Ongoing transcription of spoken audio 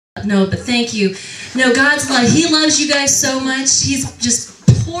No, but thank you. No, God's love, He loves you guys so much. He's just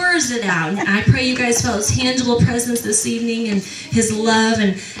pours it out. And I pray you guys felt His tangible presence this evening and His love.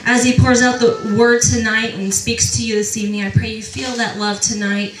 And as He pours out the word tonight and speaks to you this evening, I pray you feel that love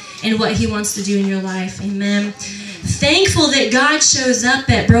tonight and what He wants to do in your life. Amen. Thankful that God shows up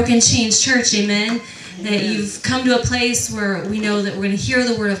at Broken Chains Church. Amen. That you've come to a place where we know that we're going to hear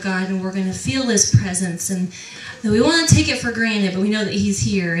the Word of God and we're going to feel His presence. And that we want to take it for granted, but we know that He's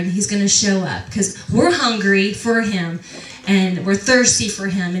here and He's going to show up because we're hungry for Him and we're thirsty for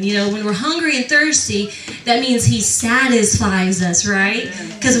Him. And you know, when we're hungry and thirsty, that means He satisfies us, right?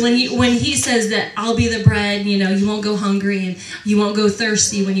 Because when He says that I'll be the bread, you know, you won't go hungry and you won't go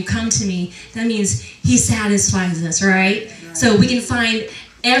thirsty when you come to me, that means He satisfies us, right? So we can find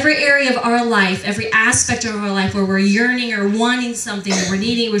every area of our life, every aspect of our life where we're yearning or wanting something, or we're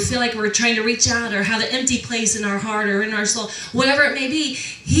needing, we feel like we're trying to reach out or have an empty place in our heart or in our soul, whatever it may be,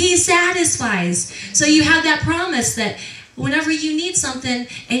 He satisfies. So you have that promise that whenever you need something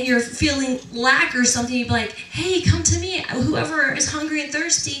and you're feeling lack or something, you'd be like, hey, come to me. Whoever is hungry and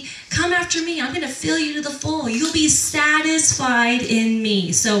thirsty, come after me. I'm going to fill you to the full. You'll be satisfied in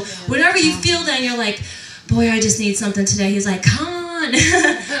me. So whenever you feel that and you're like, boy, I just need something today, He's like, come on.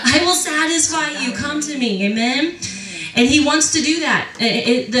 I will satisfy you. Come to me. Amen. And He wants to do that.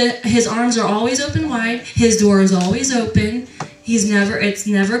 His arms are always open wide. His door is always open. It's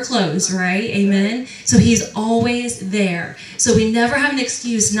never closed, right? Amen. So He's always there. So we never have an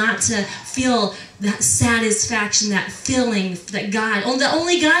excuse not to feel that satisfaction, that filling that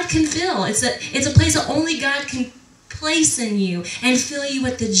only God can fill. It's a place that only God can place in you and fill you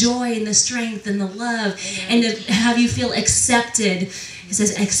with the joy and the strength and the love and to have you feel accepted. It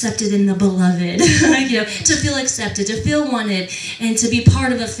says accepted in the beloved, you know, to feel accepted, to feel wanted, and to be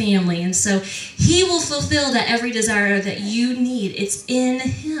part of a family. And so He will fulfill that every desire that you need. It's in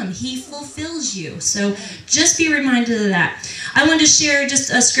Him. He fulfills you. So just be reminded of that. I wanted to share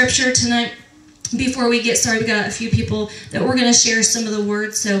just a scripture tonight before we get started. We've got a few people that we're going to share some of the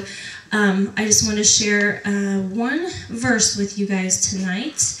words. So I just want to share one verse with you guys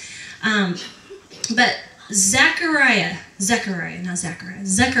tonight. But Zechariah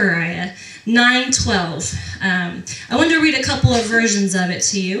 9:12. I wanted to read a couple of versions of it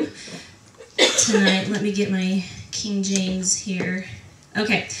to you tonight. Let me get my King James here.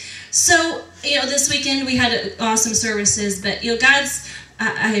 Okay. So, you know, this weekend we had awesome services, but, you know,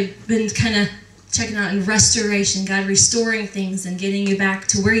 I've been kind of checking out in restoration, God restoring things and getting you back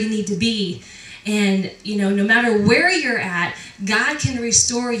to where you need to be. And, you know, no matter where you're at, God can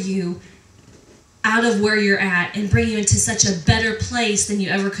restore you out of where you're at and bring you into such a better place than you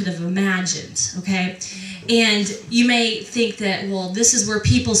ever could have imagined, okay? And you may think that, well, this is where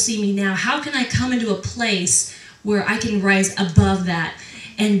people see me now. How can I come into a place where I can rise above that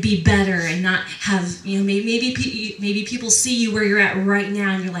and be better and not have, you know, maybe people see you where you're at right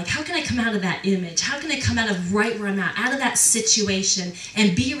now and you're like, how can I come out of that image? How can I come out of right where I'm at of that situation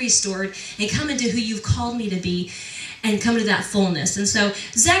and be restored and come into who you've called me to be and come to that fullness? And so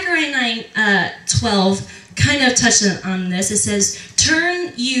Zechariah 9:12 kind of touched on this. It says,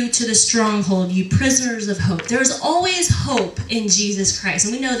 turn you to the stronghold, you prisoners of hope. There's always hope in Jesus Christ.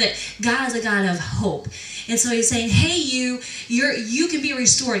 And we know that God is a God of hope. And so He's saying, hey, you can be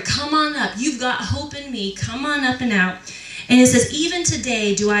restored. Come on up. You've got hope in me. Come on up and out. And it says, even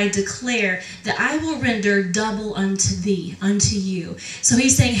today do I declare that I will render double unto thee, unto you. So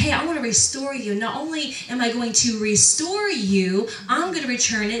He's saying, hey, I want to restore you. Not only am I going to restore you, I'm going to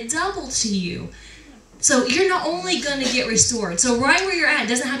return it double to you. So you're not only going to get restored. So right where you're at, it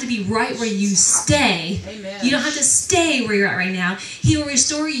doesn't have to be right where you stay. Amen. You don't have to stay where you're at right now. He will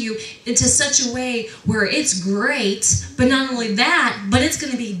restore you into such a way where it's great, but not only that, but it's going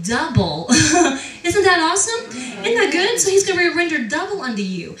to be double. Isn't that awesome? Isn't that good? So He's going to render double unto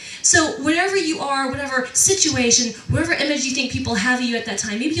you. So whatever you are, whatever situation, whatever image you think people have of you at that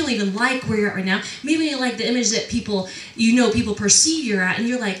time, maybe you don't even like where you're at right now. Maybe you like the image that people perceive you're at, and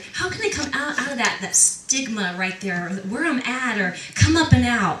you're like, how can I come out of that stigma right there, where I'm at, or come up and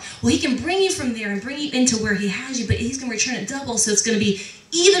out? Well, He can bring you from there and bring you into where He has you, but He's going to return it double, so it's going to be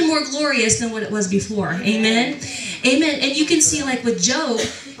even more glorious than what it was before. Amen? Amen. And you can see, like with Job,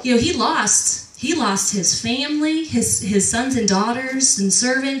 you know, he lost his family, his sons and daughters and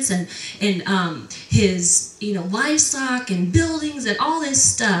servants and his, you know, livestock and buildings and all this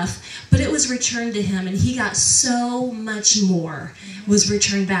stuff, but it was returned to him, and he got so much more was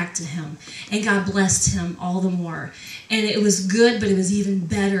returned back to him, and God blessed him all the more. And it was good, but it was even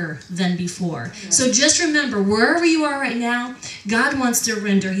better than before. So just remember, wherever you are right now, God wants to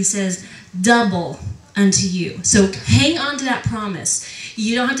render, He says, double unto you. So hang on to that promise.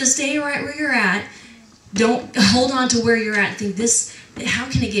 You don't have to stay right where you're at. Don't hold on to where you're at and think this, how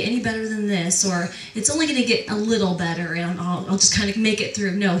can it get any better than this? Or it's only going to get a little better and I'll just kind of make it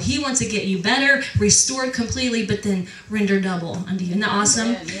through. No, he wants to get you better, restored completely, but then render double unto you. Isn't that awesome?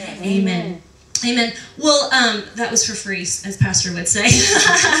 Amen. Yeah. Amen. Amen. Well, that was for free, as Pastor would say.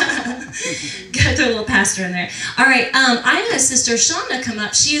 Got a little pastor in there. All right, I had Sister Shauna come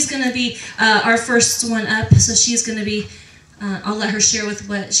up. She is going to be our first one up, so she's going to be, I'll let her share with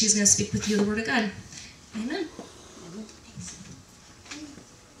what she's going to speak with you, the Word of God. Amen.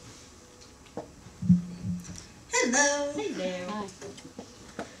 Hello. Hello.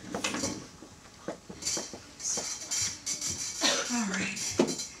 All right.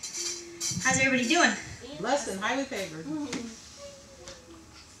 How's everybody doing? Blessed and highly favored. All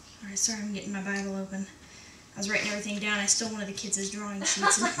right, sorry, I'm getting my Bible open. I was writing everything down. I stole one of the kids' drawing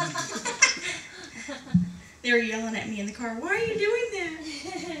sheets. They were yelling at me in the car. Why are you doing that?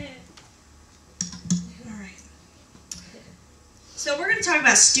 All right. So we're going to talk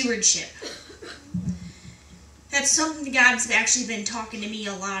about stewardship. That's something God's actually been talking to me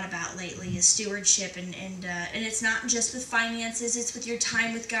a lot about lately, is stewardship, and it's not just with finances, it's with your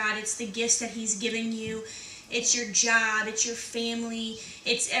time with God, it's the gifts that He's given you, it's your job, it's your family,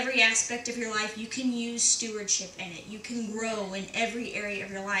 it's every aspect of your life. You can use stewardship in it. You can grow in every area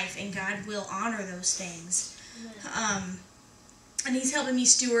of your life, and God will honor those things. And He's helping me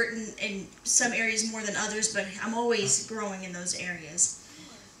steward in some areas more than others, but I'm always growing in those areas.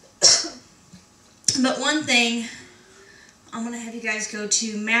 But one thing, I'm going to have you guys go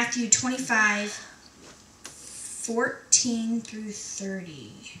to Matthew 25:14 through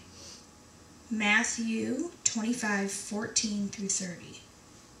 30. Matthew 25:14 through 30.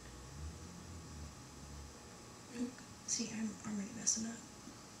 See, I'm already messing up.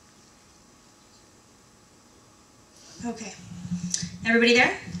 Okay. Everybody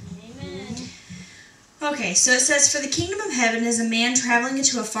there? Amen. Okay, so it says, "For the kingdom of heaven is a man traveling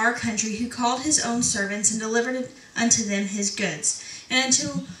into a far country, who called his own servants and delivered unto them his goods. And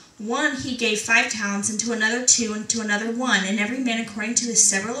unto one he gave 5 talents, and to another 2, and to another 1, and every man according to his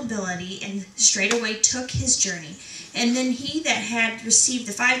several ability, and straightway took his journey. And then he that had received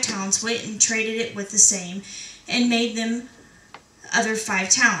the 5 talents went and traded it with the same, and made them other 5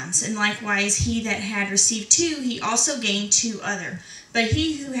 talents. And likewise he that had received 2, he also gained 2 other. But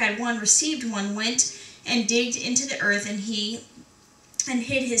he who had received 1 went and digged into the earth, and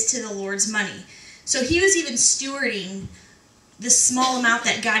hid his to the Lord's money." So he was even stewarding the small amount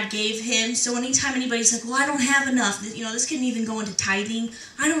that God gave him. So anytime anybody's like, "Well, I don't have enough," this can even go into tithing.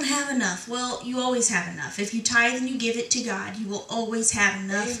 "I don't have enough." Well, you always have enough. If you tithe and you give it to God, you will always have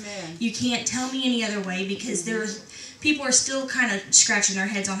enough. Amen. You can't tell me any other way, because people are still kind of scratching their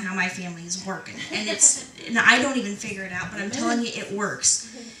heads on how my family is working. And I don't even figure it out, but I'm telling you, it works.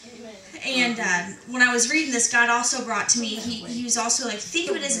 And when I was reading this, God also brought to me, he was also like, think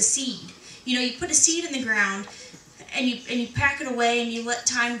of it as a seed. You put a seed in the ground, and you pack it away, and you let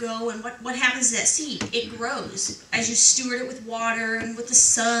time go, and what happens to that seed? It grows as you steward it with water and with the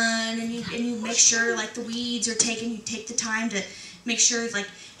sun, and you make sure like the weeds are taken. You take the time to make sure like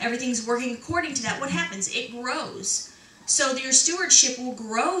everything's working according to that. What happens? It grows. So your stewardship will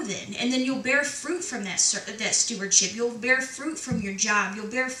grow then, and then you'll bear fruit from that stewardship. You'll bear fruit from your job. You'll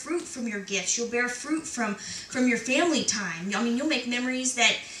bear fruit from your gifts. You'll bear fruit from your family time. You'll make memories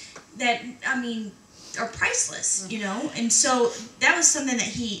that are priceless, And so that was something that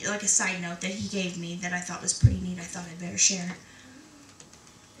he, like a side note that he gave me that I thought was pretty neat. I thought I'd better share.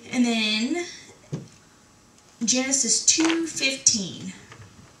 And then Genesis 2:15.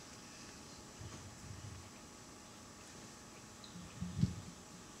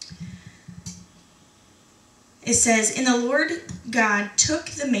 It says, "And the Lord God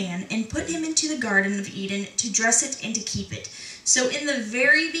took the man and put him into the Garden of Eden to dress it and to keep it." So in the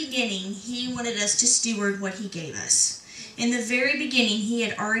very beginning, he wanted us to steward what he gave us. In the very beginning, he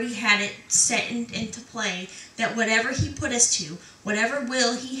had already had it set into play that whatever he put us to, whatever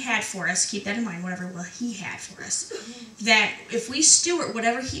will he had for us, keep that in mind, whatever will he had for us, that if we steward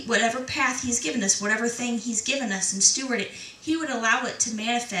whatever path he's given us, whatever thing he's given us and steward it, he would allow it to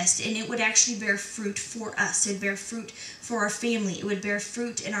manifest, and it would actually bear fruit for us. It would bear fruit for our family. It would bear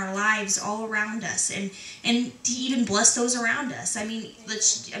fruit in our lives all around us, and to even bless those around us. Even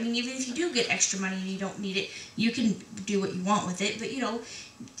if you do get extra money and you don't need it, you can do what you want with it, but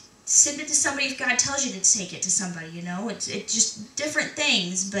send it to somebody if God tells you to take it to somebody, It's just different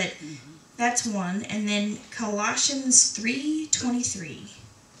things, but that's one. And then Colossians 3:23.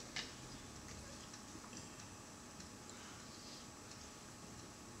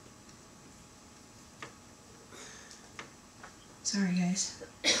 Sorry, guys.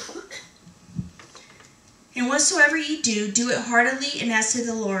 And whatsoever ye do, do it heartily and as to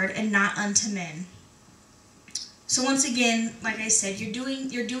the Lord, and not unto men. So once again, like I said, you're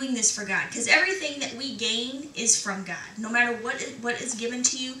doing this for God, because everything that we gain is from God. No matter what is given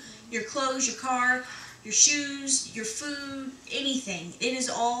to you, your clothes, your car, your shoes, your food, anything, it is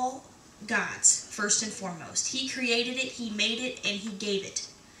all God's first and foremost. He created it, He made it, and He gave it.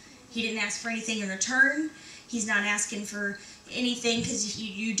 He didn't ask for anything in return. He's not asking for anything, because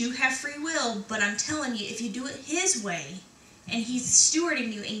you do have free will, but I'm telling you, if you do it His way, and He's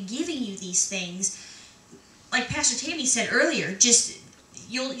stewarding you and giving you these things, like Pastor Tammy said earlier, just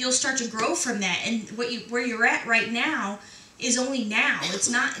you'll start to grow from that, and where you're at right now is only now. It's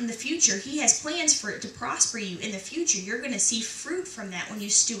not in the future. He has plans for it to prosper you in the future. You're going to see fruit from that when you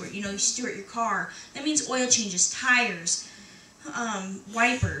steward. You steward your car. That means oil changes, tires,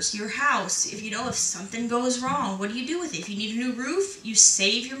 wipers, your house. If something goes wrong, what do you do with it? If you need a new roof, you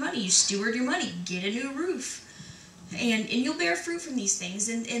save your money. You steward your money. Get a new roof. And you'll bear fruit from these things,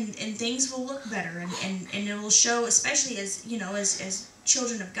 and things will look better, and it will show, especially as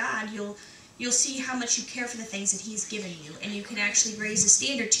children of God, you'll see how much you care for the things that He's given you, and you can actually raise a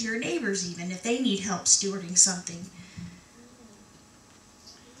standard to your neighbors even if they need help stewarding something.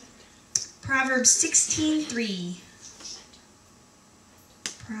 Proverbs 16:3.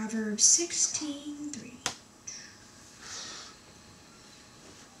 Proverbs 16:3.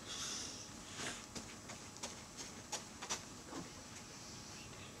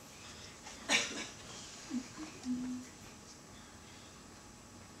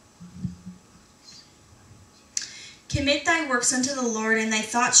 Commit thy works unto the Lord, and thy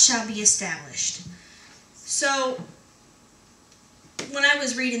thoughts shall be established. So, when I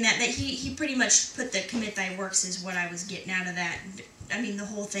was reading that he pretty much put the commit thy works is what I was getting out of that. I mean, the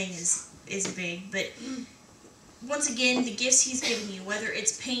whole thing is big, but once again, the gifts He's given you, whether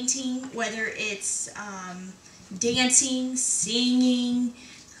it's painting, whether it's dancing, singing,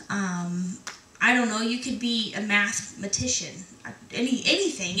 I don't know, you could be a mathematician.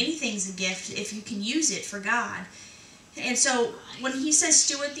 Anything's a gift if you can use it for God. And so when He says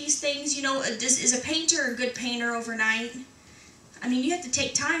steward these things, is a painter a good painter overnight? I mean, you have to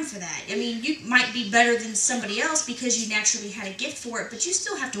take time for that. I mean, you might be better than somebody else because you naturally had a gift for it, but you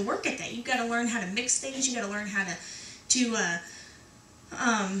still have to work at that. You've got to learn how to mix things. You've got to learn how to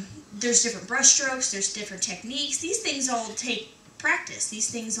there's different brush strokes, there's different techniques. These things all take practice. These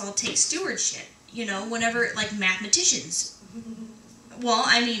things all take stewardship. Whenever, like mathematicians. Well,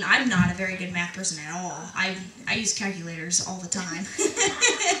 I mean, I'm not a very good math person at all. I use calculators all the time.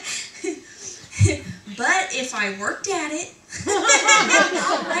 But if I worked at it,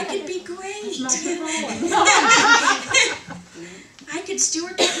 I could be great. I could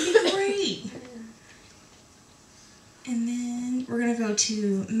steward that and be great. And then we're going to go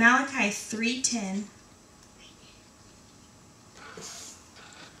to Malachi 3:10.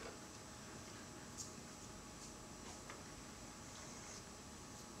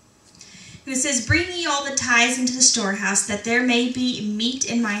 And it says, bring ye all the tithes into the storehouse, that there may be meat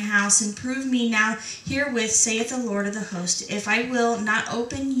in my house, and prove me now herewith, saith the Lord of the host, if I will not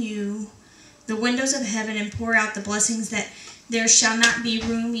open you the windows of heaven and pour out the blessings, that there shall not be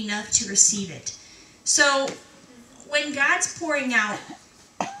room enough to receive it. So, when God's pouring out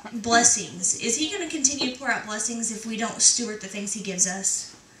blessings, is He going to continue to pour out blessings if we don't steward the things He gives us?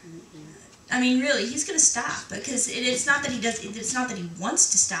 I mean, really, He's going to stop, because it's not that it's not that He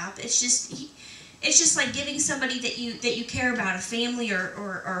wants to stop. It's just like giving somebody that you care about, a family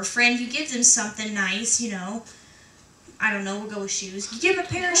or a friend. You give them something nice, I don't know. We'll go with shoes. You give them a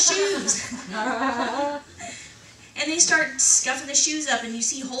pair of shoes, and they start scuffing the shoes up, and you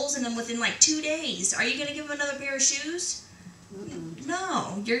see holes in them within like 2 days. Are you going to give them another pair of shoes?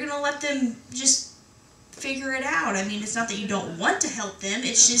 No, you're going to let them just figure it out. I mean, it's not that you don't want to help them.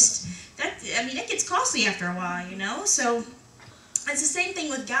 It's just that gets costly after a while, So it's the same thing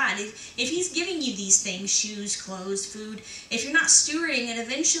with God. If He's giving you these things, shoes, clothes, food, if you're not stewarding it,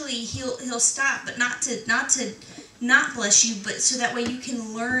 eventually He'll stop, but not to bless you, but so that way you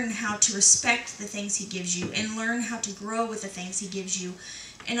can learn how to respect the things He gives you, and learn how to grow with the things He gives you,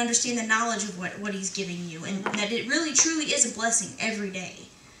 and understand the knowledge of what He's giving you, and that it really truly is a blessing every day.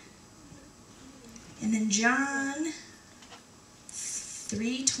 And then John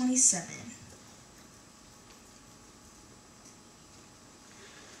 3:27.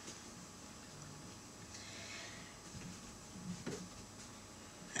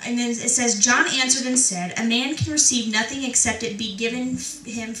 And then it says, John answered and said, a man can receive nothing except it be given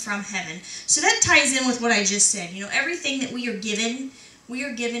him from heaven. So that ties in with what I just said. Everything that we are given, We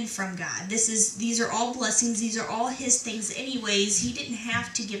are given from God. These are all blessings. These are all His things anyways. He didn't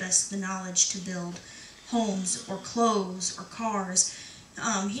have to give us the knowledge to build homes or clothes or cars.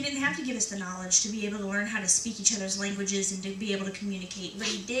 He didn't have to give us the knowledge to be able to learn how to speak each other's languages and to be able to communicate. But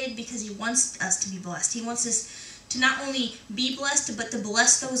He did because He wants us to be blessed. He wants us to not only be blessed, but to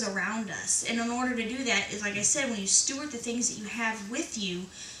bless those around us. And in order to do that, is like I said, when you steward the things that you have with you,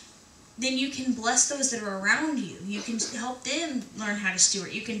 then you can bless those that are around you. You can help them learn how to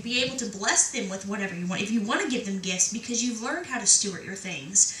steward. You can be able to bless them with whatever you want. If you want to give them gifts because you've learned how to steward your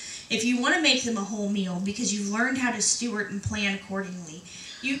things. If you want to make them a whole meal because you've learned how to steward and plan accordingly.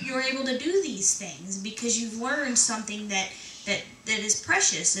 You're able to do these things because you've learned something that is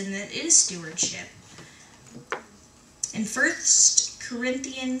precious, and that is stewardship. In 1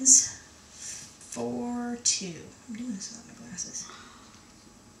 Corinthians 4:2. I'm doing this without my glasses.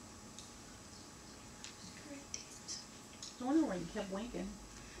 I wonder why you kept winking.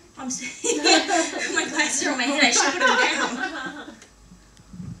 I'm saying, my glasses are on my head. I should put them down.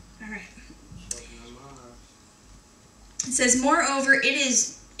 All right. It says, moreover, it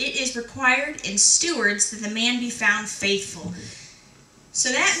is required in stewards that the man be found faithful.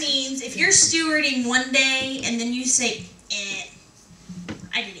 So that means if you're stewarding one day and then you say,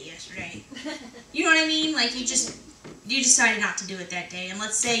 I did it yesterday. You know what I mean? Like you decided not to do it that day. And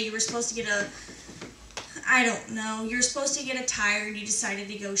let's say you were supposed to get you're supposed to get a tire and you decided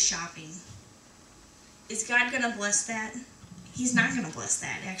to go shopping. Is God going to bless that? He's not going to bless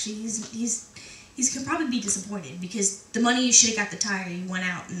that. Actually, he's going to probably be disappointed because the money you should have got the tire, you went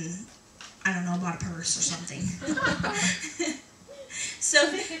out and, I don't know, bought a purse or something.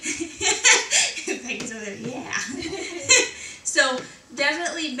 So, Peggy's over there, yeah. So,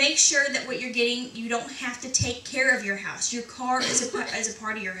 definitely make sure that what you're getting, you don't have to take care of your house. Your car is a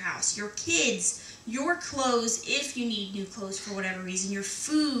part of your house. Your kids, your clothes, if you need new clothes for whatever reason, your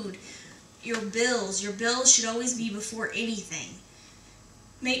food, your bills. Your bills should always be before anything.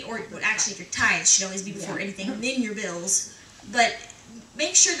 Actually, your tithes should always be before anything, and then your bills. But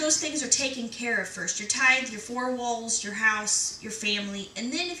make sure those things are taken care of first. Your tithe, your four walls, your house, your family,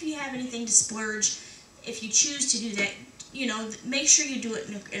 and then if you have anything to splurge, if you choose to do that, make sure you do it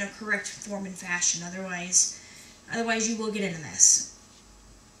in a correct form and fashion. Otherwise you will get in a mess.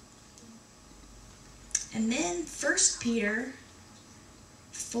 And then 1 Peter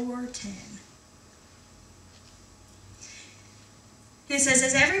 4:10. It says,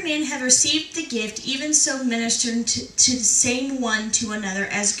 as every man hath received the gift, even so minister to the same one to another,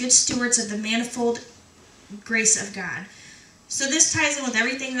 as good stewards of the manifold grace of God. So this ties in with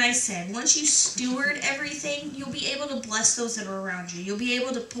everything that I said. Once you steward everything, you'll be able to bless those that are around you. You'll be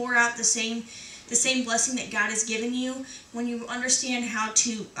able to pour out the same blessing that God has given you when you understand how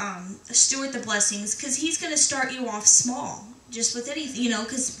to steward the blessings, because He's going to start you off small. Just with anything,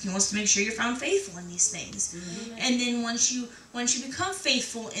 because He wants to make sure you're found faithful in these things. Mm-hmm. And then once you become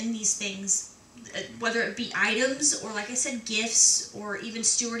faithful in these things, whether it be items or, like I said, gifts, or even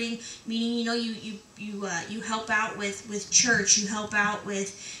stewarding, meaning you help out with church, you help out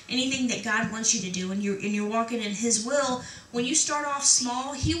with anything that God wants you to do, and you're walking in His will. When you start off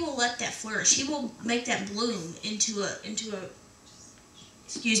small, He will let that flourish. He will make that bloom into a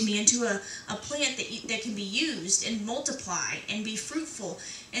plant that can be used and multiply and be fruitful.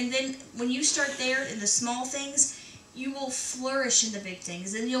 And then when you start there in the small things, you will flourish in the big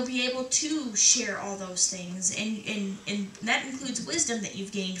things, and you'll be able to share all those things, and that includes wisdom that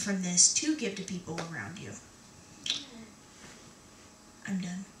you've gained from this to give to people around you. I'm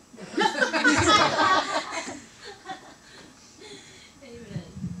done.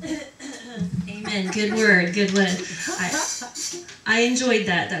 Amen. Good word. Good word. I enjoyed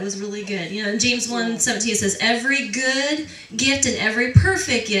that. That was really good. In James 1:17 it says, every good gift and every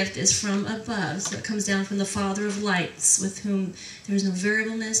perfect gift is from above. So it comes down from the Father of lights, with whom there is no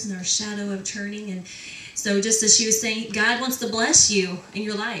variableness nor shadow of turning. And so just as she was saying, God wants to bless you in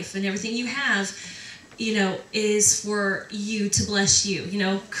your life, and everything you have, is for you to bless you.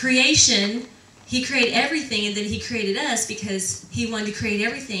 Creation, He created everything, and then He created us because He wanted to create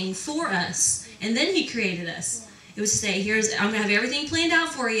everything for us. And then He created us. It was to say, I'm going to have everything planned out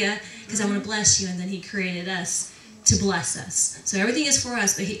for you because I want to bless you. And then He created us to bless us. So everything is for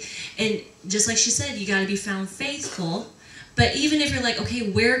us. And just like she said, you got to be found faithful. But even if you're like,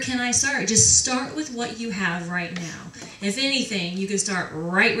 okay, where can I start? Just start with what you have right now. If anything, you can start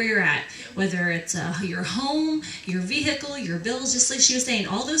right where you're at. Whether it's your home, your vehicle, your bills, just like she was saying,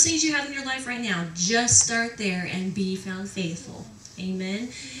 all those things you have in your life right now, just start there and be found faithful. Amen.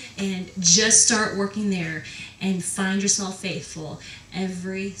 And just start working there and find yourself faithful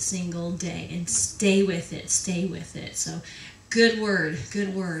every single day and stay with it. Stay with it. So Good word.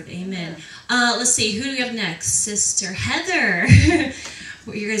 Good word. Amen. Let's see. Who do we have next? Sister Heather.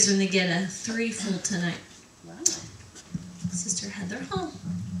 You guys are going to get a 3 full tonight. Wow. Sister Heather Hall.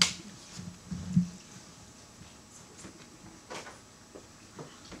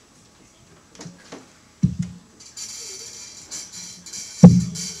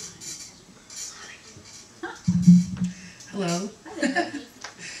 Hello.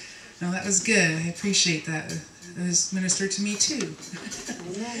 No, that was good. I appreciate that. It was ministered to me too.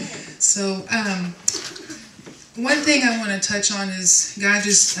 So, one thing I want to touch on is God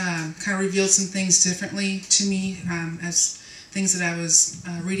just kind of revealed some things differently to me as things that I was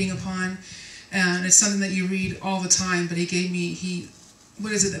reading upon. And it's something that you read all the time, but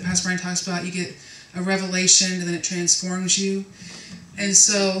what is it that Pastor Brian talks about? You get a revelation and then it transforms you. And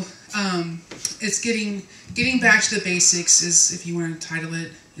so it's getting back to the basics, is, if you want to title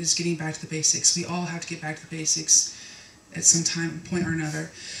it, is getting back to the basics. We all have to get back to the basics at some point or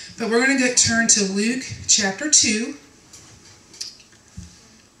another. But we're going to turn to Luke chapter 2.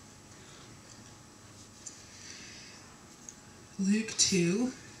 Luke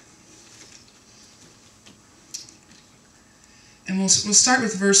 2. And we'll start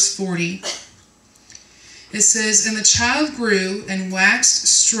with verse 40. It says, "And the child grew and waxed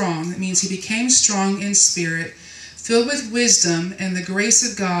strong." That means he became strong in spirit, filled with wisdom, and the grace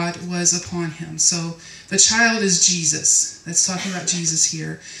of God was upon him. So the child is Jesus. That's talking about Jesus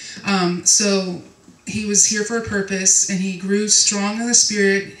here. So he was here for a purpose, and he grew strong in the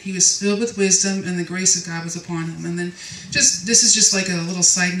spirit. He was filled with wisdom, and the grace of God was upon him. And then this is just like a little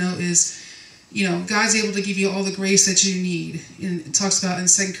side note is, God's able to give you all the grace that you need. And it talks about in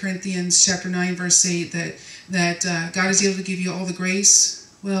 2 Corinthians chapter 9, verse 8, that God is able to give you all the grace.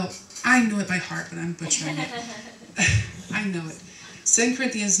 Well, I know it by heart, but I'm butchering it. I know it. 2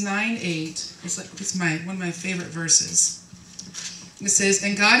 Corinthians 9:8. It's one of my favorite verses. It says,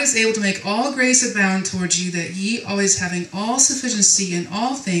 "And God is able to make all grace abound towards you, that ye always having all sufficiency in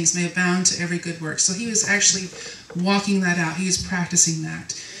all things may abound to every good work." So he was actually walking that out. He was practicing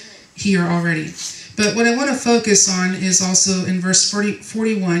that here already. But what I want to focus on is also in verse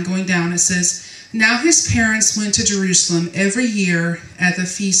 41, going down, it says, "Now his parents went to Jerusalem every year at the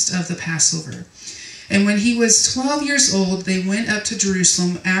feast of the Passover. And when he was 12 years old, they went up to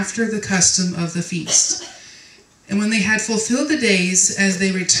Jerusalem after the custom of the feast. And when they had fulfilled the days, as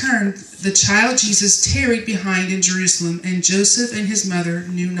they returned, the child Jesus tarried behind in Jerusalem, and Joseph and his mother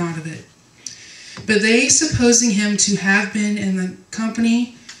knew not of it. But they, supposing him to have been in the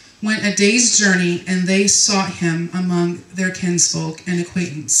company, went a day's journey, and they sought him among their kinsfolk and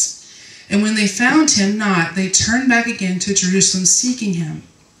acquaintance. And when they found him not, they turned back again to Jerusalem, seeking him.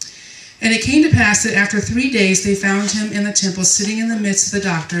 And it came to pass that after 3 days they found him in the temple, sitting in the midst of the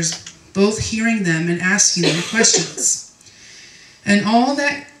doctors, both hearing them and asking them questions. And all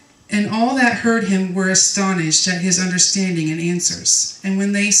that heard him were astonished at his understanding and answers. And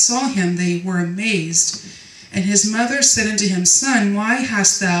when they saw him, they were amazed. And his mother said unto him, Son, why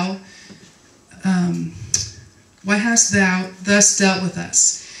hast thou thus dealt with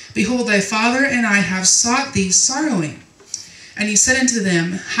us? Behold, thy father and I have sought thee sorrowing. And he said unto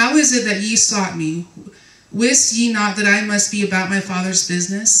them, How is it that ye sought me? Wist ye not that I must be about my father's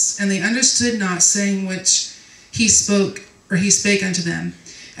business? And they understood not, saying which he spake unto them.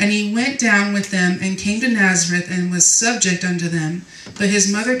 And he went down with them, and came to Nazareth, and was subject unto them. But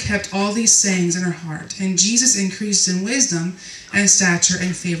his mother kept all these sayings in her heart. And Jesus increased in wisdom and stature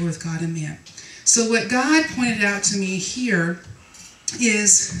and favor with God and man. So what God pointed out to me here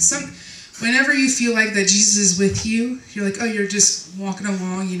is whenever you feel like that Jesus is with you, you're like, oh, you're just walking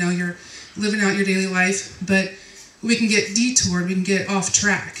along, you're living out your daily life, but we can get detoured, we can get off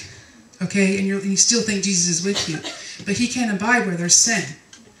track, okay? And you still think Jesus is with you, but he can't abide where there's sin.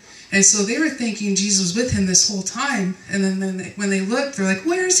 And so they were thinking Jesus was with him this whole time, and then when they looked, they're like,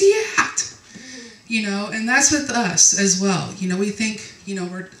 where is he at? And that's with us as well. We think,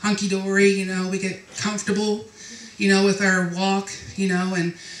 we're hunky-dory, we get comfortable, with our walk,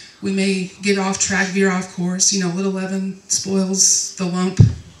 and we may get off track, veer off course, little leaven spoils the lump.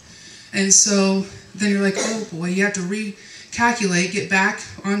 And so then you're like, oh boy, you have to recalculate, get back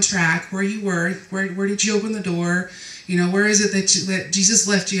on track where you were, where did you open the door, where is it that Jesus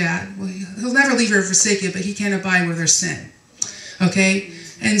left you at? Well, he'll never leave you or forsake you, but he can't abide where there's sin. Okay?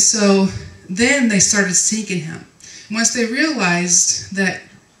 And so then they started seeking him. Once they realized that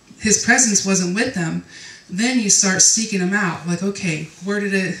his presence wasn't with them, then you start seeking him out. Like, okay, where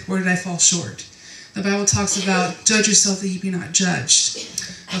did I fall short? The Bible talks about, judge yourself that ye be not judged.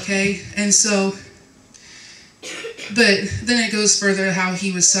 Okay? And so But then it goes further how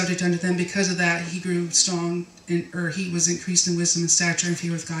he was subject unto them. Because of that, he grew strong, or he was increased in wisdom and stature and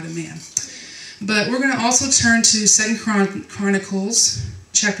fear with God and man. But we're going to also turn to 2 Chronicles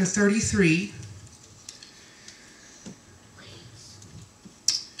chapter 33.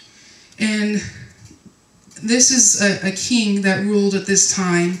 And this is a king that ruled at this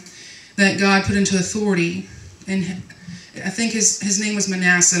time that God put into authority. And I think his name was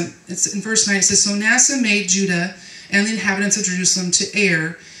Manasseh. It's in verse 9. It says, "So Manasseh made Judah and the inhabitants of Jerusalem to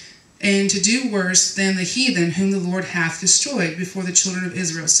err, and to do worse than the heathen whom the Lord hath destroyed before the children of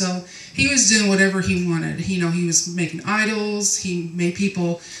Israel." So he was doing whatever he wanted. He was making idols. He made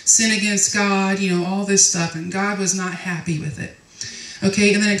people sin against God, all this stuff. And God was not happy with it.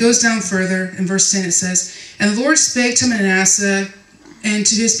 Okay, and then it goes down further. In verse 10 it says, "And the Lord spake to Manasseh and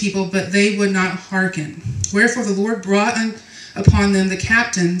to his people, but they would not hearken. Wherefore the Lord brought upon them the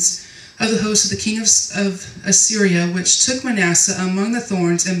captains of the host of the king of Assyria, which took Manasseh among the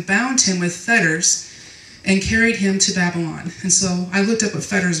thorns and bound him with fetters and carried him to Babylon." And so I looked up what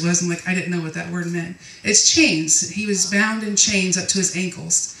fetters was, and I didn't know what that word meant. It's chains. He was bound in chains up to his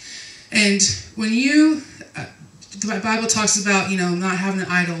ankles. And when the Bible talks about, not having an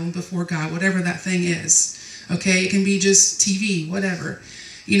idol before God, whatever that thing is. Okay, it can be just TV, whatever.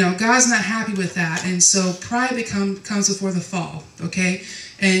 God's not happy with that. And so pride comes before the fall. Okay,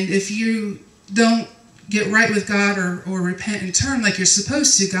 and if you don't get right with God or repent and turn like you're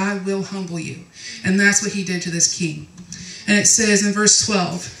supposed to, God will humble you. And that's what he did to this king. And it says in verse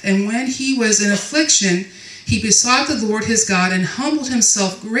 12, "And when he was in affliction, he besought the Lord his God and humbled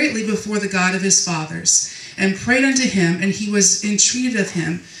himself greatly before the God of his fathers, and prayed unto him, and he was entreated of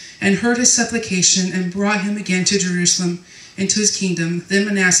him, and heard his supplication, and brought him again to Jerusalem into his kingdom. Then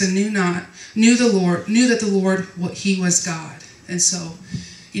Manasseh knew that the Lord, he was God." And so,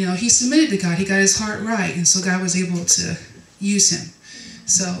 he submitted to God. He got his heart right, and so God was able to use him.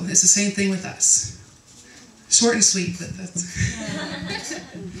 So it's the same thing with us. Short and sweet, but that's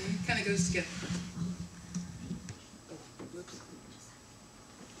kind of goes together.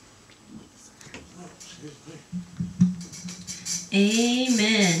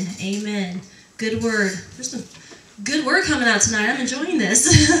 Amen. Amen. Good word. There's some good word coming out tonight. I'm enjoying this.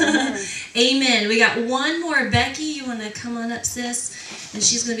 Amen. We got one more. Becky, you want to come on up, sis? And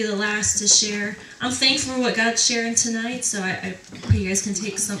she's going to be the last to share. I'm thankful for what God's sharing tonight, so I pray you guys can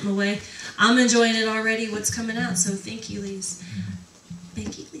take something away. I'm enjoying it already, what's coming out, so thank you, ladies.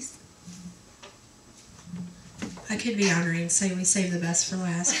 Becky, please. I could be honoring and say we save the best for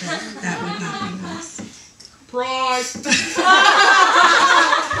last, but that would not be nice. Pride.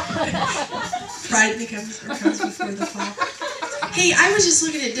 Pride comes before the fall. Hey, I was just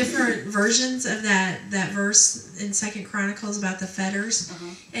looking at different versions of that verse in 2 Chronicles about the fetters,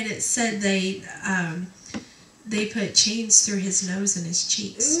 and it said they put chains through his nose and his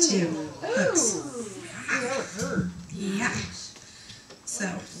cheeks too. Hooks. That would hurt. Yeah.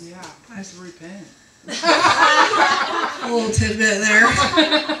 So. Yeah, I have to repent. A little tidbit there.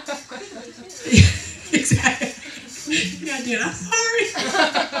 Exactly. Yeah, dude, I'm sorry.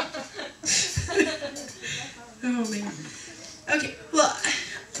 Oh man. Okay. Well,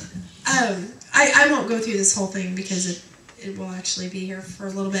 I won't go through this whole thing because it will actually be here for a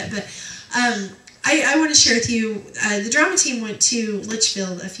little bit, but I want to share with you. The drama team went to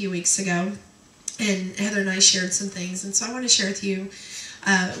Litchfield a few weeks ago, and Heather and I shared some things, and so I want to share with you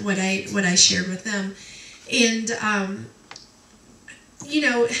what I shared with them. And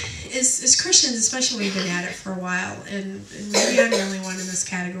as Christians, especially when we've been at it for a while, and maybe I'm the only one in this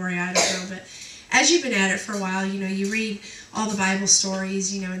category, I don't know, but as you've been at it for a while, you read all the Bible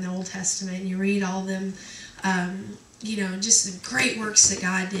stories, in the Old Testament, and you read all them, just the great works that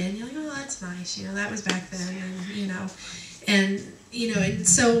God did, and you're like, oh, that's nice, that was back then, and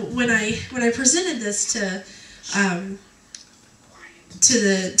so when I presented this to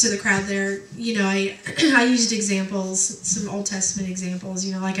the crowd there, I used examples, some Old Testament examples,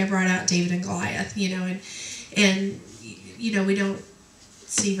 like I brought out David and Goliath, and we don't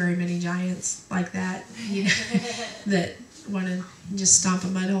see very many giants like that, that want to just stomp a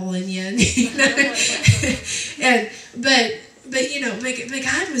mud hole in you, but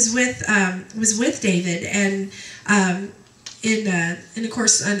God was with David, and of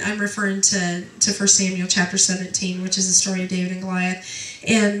course I'm referring to 1 Samuel chapter 17, which is the story of David and Goliath,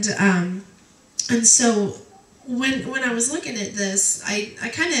 and so when I was looking at this, I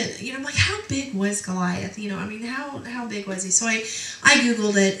kind of I'm like, how big was Goliath? How big was he? So I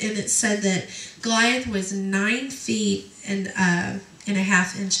googled it, and it said that Goliath was 9 feet and a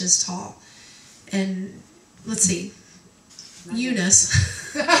half inches tall, and let's see, Eunice.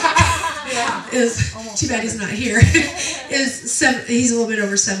 is too bad he's not here. He's a little bit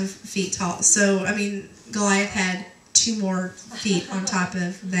over 7 feet tall. So I mean, Goliath had 2 more feet on top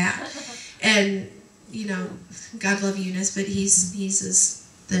of that, and you know, God love Eunice, but he's as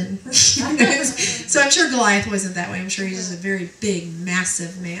thin. So I'm sure Goliath wasn't that way. I'm sure he's just a very big,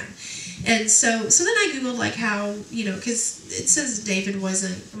 massive man. And so then I googled like how, you know, because it says David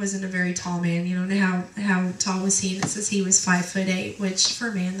wasn't a very tall man, you know, and how tall was he? And it says he was 5'8", which for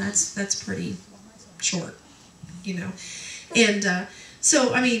a man that's pretty short, you know. And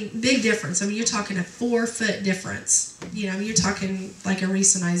so I mean, big difference. I mean, you're talking a 4-foot difference. You know, I mean, you're talking like a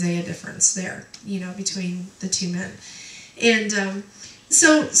Reese and Isaiah difference there, you know, between the 2 men. And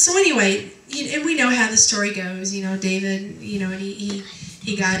so anyway, and we know how the story goes. You know, David, you know, and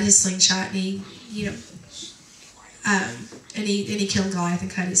he got his slingshot, and he, you know, and he killed Goliath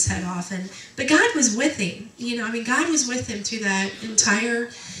and cut his head off. But God was with him. You know, I mean, God was with him through that entire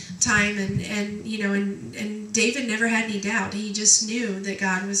time, and you know, and David never had any doubt. He just knew that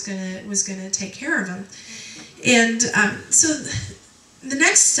God was gonna take care of him. And so the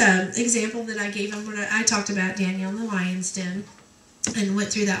next example that I gave him, when I talked about Daniel in the lion's den, and went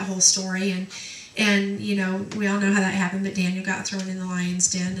through that whole story, and you know, we all know how that happened. But Daniel got thrown in the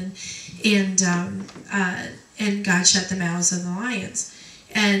lion's den, and God shut the mouths of the lions.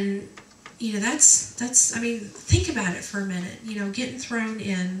 And you know, that's I mean, think about it for a minute. You know, getting thrown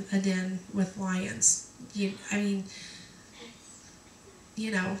in a den with lions. I mean,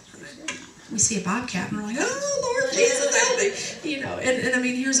 you know, we see a bobcat and we're like, oh Lord Jesus, help me. You know, and I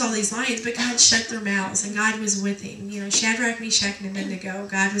mean, here's all these lions, but God shut their mouths, and God was with him. You know, Shadrach, Meshach, and Abednego,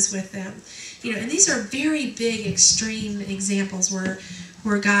 God was with them. You know, and these are very big, extreme examples where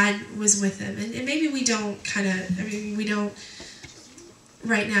God was with them. And maybe we don't we don't,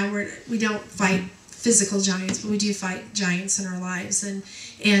 right now, we don't fight physical giants, but we do fight giants in our lives. And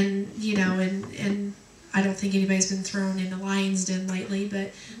you know, and I don't think anybody's been thrown in a lion's den lately,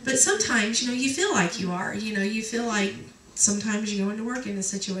 but sometimes, you know, you feel like you are. You know, you feel like sometimes you go into work into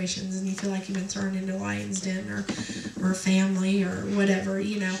situations and you feel like you've been thrown into a lion's den or family or whatever,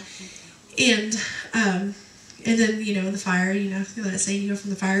 you know. And then, you know, the fire, you know, that saying, you go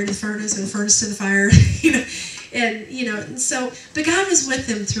from the fire to the furnace or the furnace to the fire, you know. And, you know, so, but God was with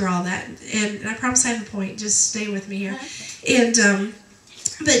them through all that. And I promise I have a point. Just stay with me here. And,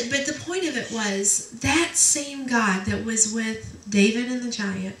 but the point of it was that same God that was with David and the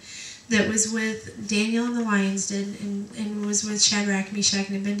giant, that was with Daniel in the lion's den, and was with Shadrach, Meshach,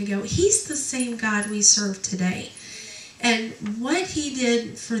 and Abednego, he's the same God we serve today. And what he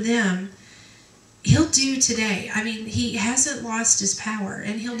did for them, he'll do today. I mean, he hasn't lost his power,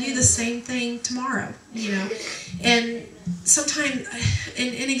 and he'll do the same thing tomorrow, you know. And sometimes,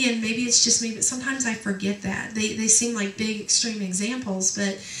 and again, maybe it's just me, but sometimes I forget that. They seem like big, extreme examples,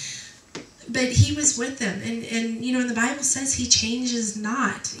 but he was with them. And you know, and the Bible says he changes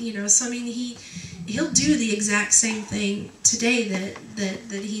not, you know. So, I mean, he'll do the exact same thing today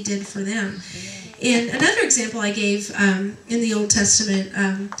that he did for them. And another example I gave in the Old Testament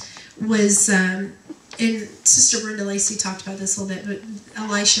was, and Sister Brenda Lacey talked about this a little bit, but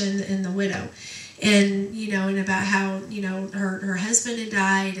Elisha and the widow. And, you know, and about how, you know, her husband had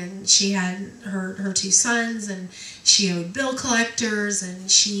died, and she had her 2 sons, and she owed bill collectors,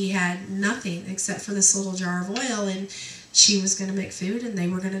 and she had nothing except for this little jar of oil, and she was going to make food, and they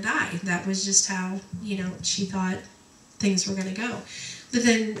were going to die. That was just how, you know, she thought things were going to go. But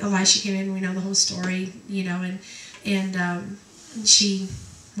then Elisha came in, we know the whole story, you know, and she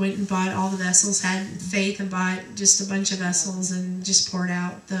went and bought all the vessels, had faith and bought just a bunch of vessels, and just poured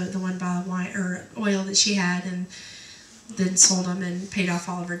out the 1 bottle of wine or oil that she had, and then sold them and paid off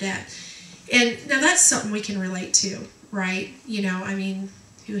all of her debt. And now that's something we can relate to, right? You know, I mean,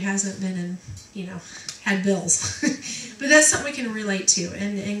 who hasn't been in, you know, had bills? But that's something we can relate to.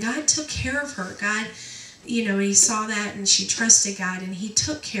 And God took care of her. God, you know, he saw that, and she trusted God, and he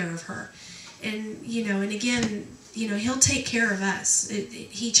took care of her. And, you know, and again, you know, he'll take care of us.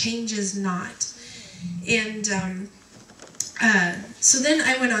 He changes not. And so then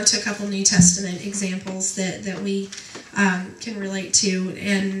I went on to a couple New Testament examples that we can relate to.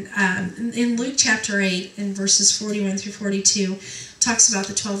 And in Luke chapter 8, in verses 41 through 42, talks about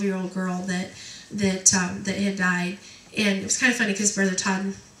the 12-year-old girl that had died. And it was kind of funny because Brother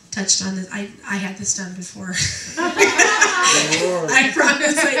Todd touched on this. I had this done before. I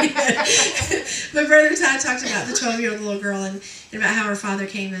promise I did. But Brother Todd talked about the 12-year-old little girl and about how her father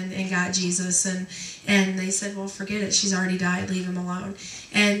came in and got Jesus, and they said, well, forget it, she's already died, leave him alone.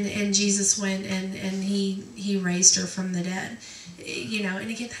 And Jesus went and he raised her from the dead. You know, and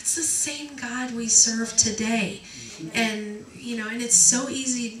again, that's the same God we serve today. And and it's so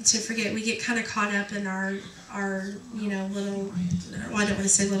easy to forget. We get kind of caught up in our little, well, I don't want to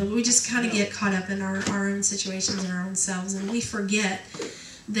say little, but we just kind of get caught up in our own situations and our own selves, and we forget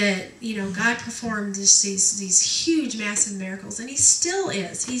that, God performed just these huge, massive miracles, and He still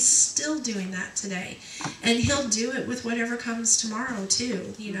is. He's still doing that today, and He'll do it with whatever comes tomorrow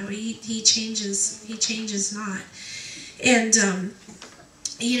too. He changes not, and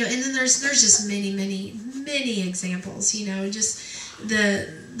and then there's just many examples. Just the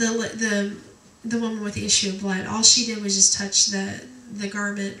woman with the issue of blood. All she did was just touch the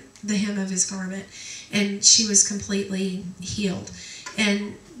garment, the hem of His garment, and she was completely healed.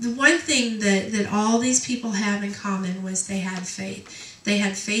 And the one thing that all these people have in common was they had faith. They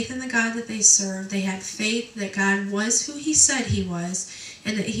had faith in the God that they served. They had faith that God was who He said He was,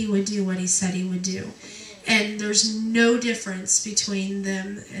 and that He would do what He said He would do. And there's no difference between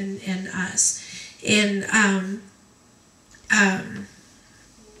them and us. And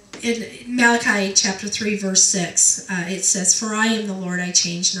in Malachi chapter 3, verse 6, it says, "For I am the Lord, I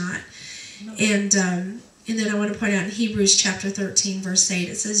change not." And then I want to point out in Hebrews chapter 13, verse 8,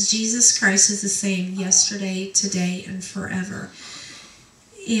 it says, "Jesus Christ is the same yesterday, today, and forever."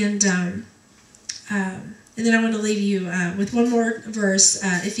 And then I want to leave you with one more verse,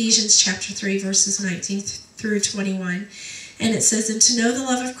 Ephesians chapter 3, verses 19 through 21. And it says, "And to know the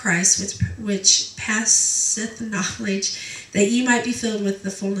love of Christ, which passeth knowledge, that ye might be filled with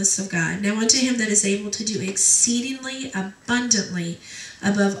the fullness of God. Now unto Him that is able to do exceedingly abundantly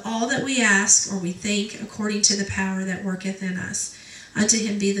above all that we ask or we think, according to the power that worketh in us. Unto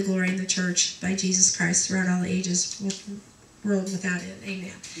Him be the glory in the church by Jesus Christ throughout all ages, world without end."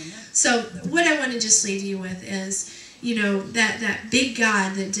 Amen. Amen. So what I want to just leave you with is, that big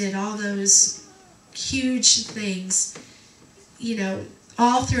God that did all those huge things,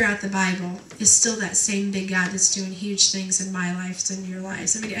 all throughout the Bible, is still that same big God that's doing huge things in my life and your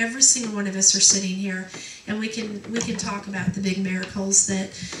lives. I mean, every single one of us are sitting here, and we can talk about the big miracles that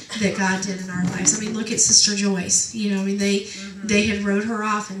God did in our lives. I mean, look at Sister Joyce. They had wrote her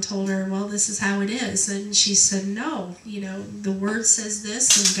off and told her, well, this is how it is, and she said, no. The Word says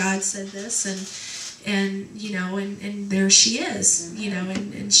this, and God said this, and there she is.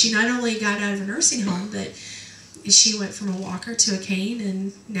 And she not only got out of a nursing home, but she went from a walker to a cane,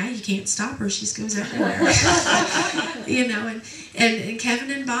 and now you can't stop her. She goes everywhere. And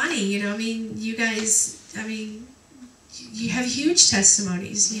Kevin and Bonnie, you guys, you have huge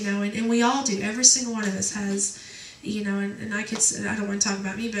testimonies, and we all do. Every single one of us has, and I don't want to talk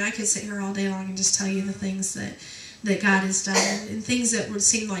about me, but I could sit here all day long and just tell you the things that God has done, and things that would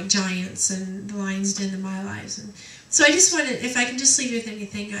seem like giants and the lions did in my lives. And so I just wanted, if I can just leave you with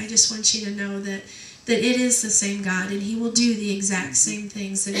anything, I just want you to know that it is the same God, and He will do the exact same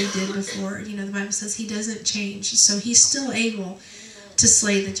things that He did before. The Bible says He doesn't change, so He's still able to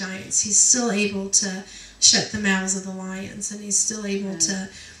slay the giants. He's still able to shut the mouths of the lions, and He's still able to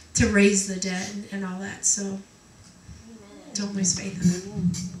raise the dead and all that. So don't lose faith in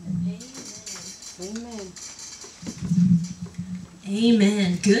Him. Amen.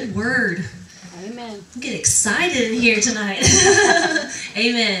 Amen. Good word. Amen. I'm getting excited in here tonight.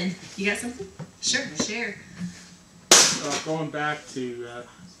 Amen. You got something? Sure, share. Going back to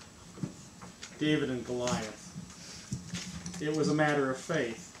David and Goliath, it was a matter of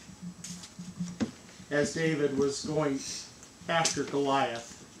faith. As David was going after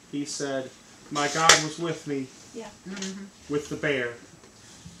Goliath, he said, "My God was with me with the bear.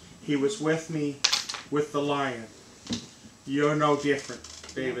 He was with me with the lion. You're no different,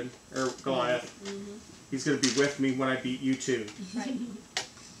 David, or Goliath. He's going to be with me when I beat you too." Right.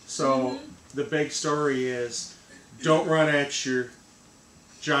 So the big story is, don't run at your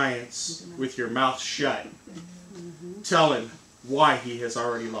giants with your mouth shut. Tell him why he has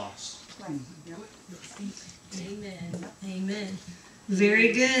already lost. Amen. Amen.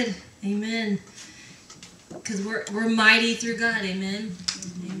 Very good. Amen. Because we're mighty through God. Amen.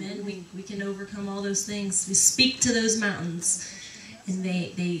 Amen. We can overcome all those things. We speak to those mountains, and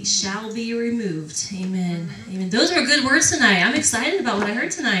they shall be removed. Amen. Amen. Those were good words tonight. I'm excited about what I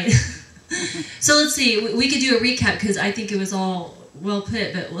heard tonight. So let's see. We could do a recap because I think it was all well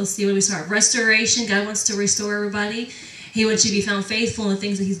put, but let's see where we start. Restoration. God wants to restore everybody. He wants you to be found faithful in the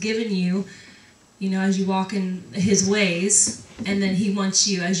things that He's given you, as you walk in His ways. And then He wants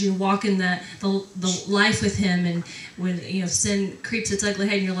you, as you walk in the life with Him, and when sin creeps its ugly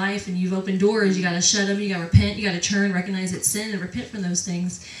head in your life and you've opened doors, you got to shut them, you got to repent, you got to turn, recognize it's sin, and repent from those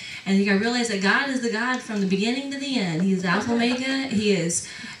things. And you got to realize that God is the God from the beginning to the end. He's Alpha Omega. He is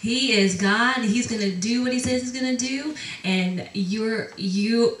God, and He's going to do what He says He's going to do. And He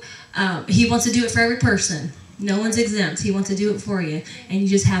wants to do it for every person. No one's exempt. He wants to do it for you. And you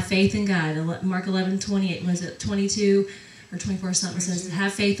just have faith in God. Mark 11:28, was it 22 or 24 something says,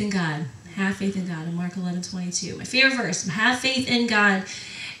 have faith in God. Have faith in God in Mark 11:22. My favorite verse, have faith in God.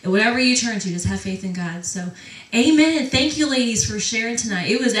 And whatever you turn to, just have faith in God. So, amen. Thank you, ladies, for sharing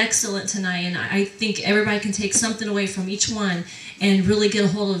tonight. It was excellent tonight, and I think everybody can take something away from each one and really get a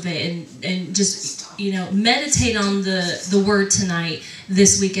hold of it and just, meditate on the word tonight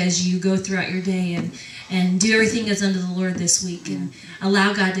this week as you go throughout your day and do everything that's under the Lord this week and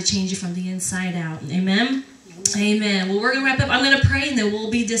allow God to change you from the inside out. Amen? Amen. Well, we're going to wrap up. I'm going to pray, and then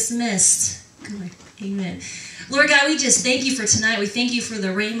we'll be dismissed. Amen. Lord God, we just thank you for tonight. We thank you for the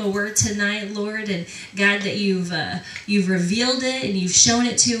Rhema word tonight, Lord, and God, that you've revealed it and you've shown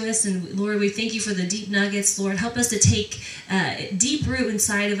it to us. And Lord, we thank you for the deep nuggets, Lord. Help us to take deep root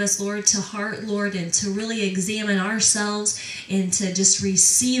inside of us, Lord, to heart, Lord, and to really examine ourselves and to just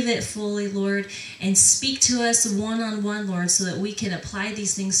receive it fully, Lord, and speak to us one-on-one, Lord, so that we can apply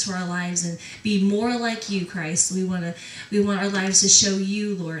these things to our lives and be more like you, Christ. We want our lives to show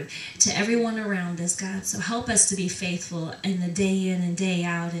you, Lord, to everyone around us, God. So help us to be faithful in the day in and day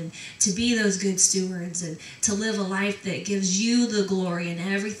out and to be those good stewards and to live a life that gives you the glory in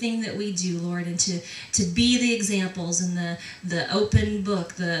everything that we do, Lord, and to be the examples in the open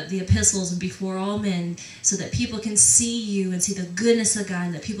book, the epistles, and before all men, so that people can see you and see the goodness of God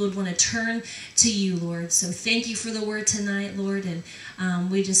and that people would want to turn to you, Lord. So thank you for the word tonight, Lord, and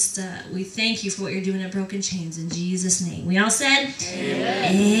we thank you for what you're doing at Broken Chains in Jesus' name. We all said?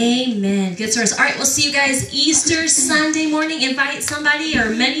 Amen. Amen. Good source. All right, we'll see you guys Easter Sunday morning. Invite somebody or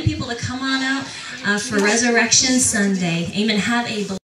many people to come on out for Resurrection Sunday. Amen. Have a